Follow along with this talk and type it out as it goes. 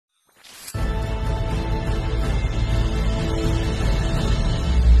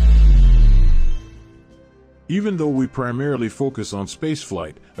Even though we primarily focus on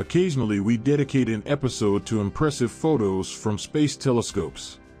spaceflight, occasionally we dedicate an episode to impressive photos from space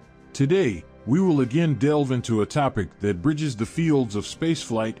telescopes. Today, we will again delve into a topic that bridges the fields of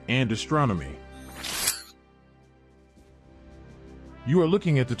spaceflight and astronomy. You are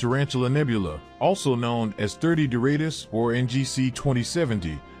looking at the Tarantula Nebula, also known as 30 Doradus or NGC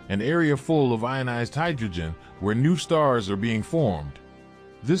 2070, an area full of ionized hydrogen where new stars are being formed.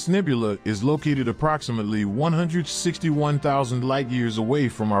 This nebula is located approximately 161,000 light-years away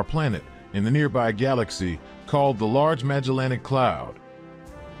from our planet in the nearby galaxy called the Large Magellanic Cloud.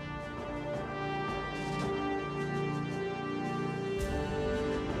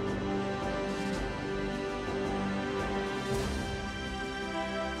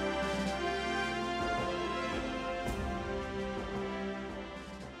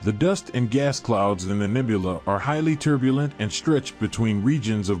 The dust and gas clouds in the nebula are highly turbulent and stretch between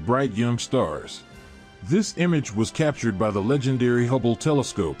regions of bright young stars. This image was captured by the legendary Hubble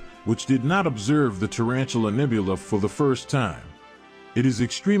telescope, which did not observe the Tarantula Nebula for the first time. It is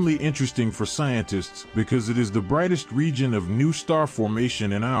extremely interesting for scientists because it is the brightest region of new star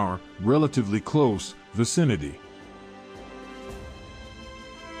formation in our relatively close vicinity.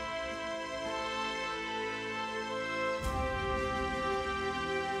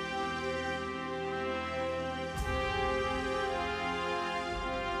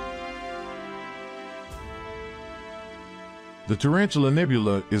 The Tarantula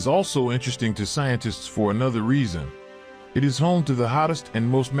Nebula is also interesting to scientists for another reason. It is home to the hottest and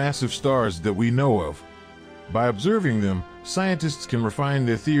most massive stars that we know of. By observing them, scientists can refine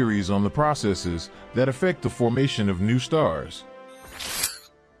their theories on the processes that affect the formation of new stars.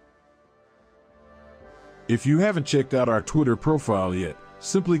 If you haven't checked out our Twitter profile yet,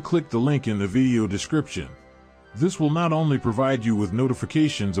 simply click the link in the video description. This will not only provide you with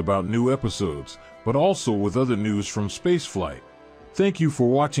notifications about new episodes, but also with other news from spaceflight. Thank you for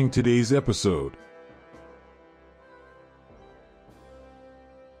watching today's episode.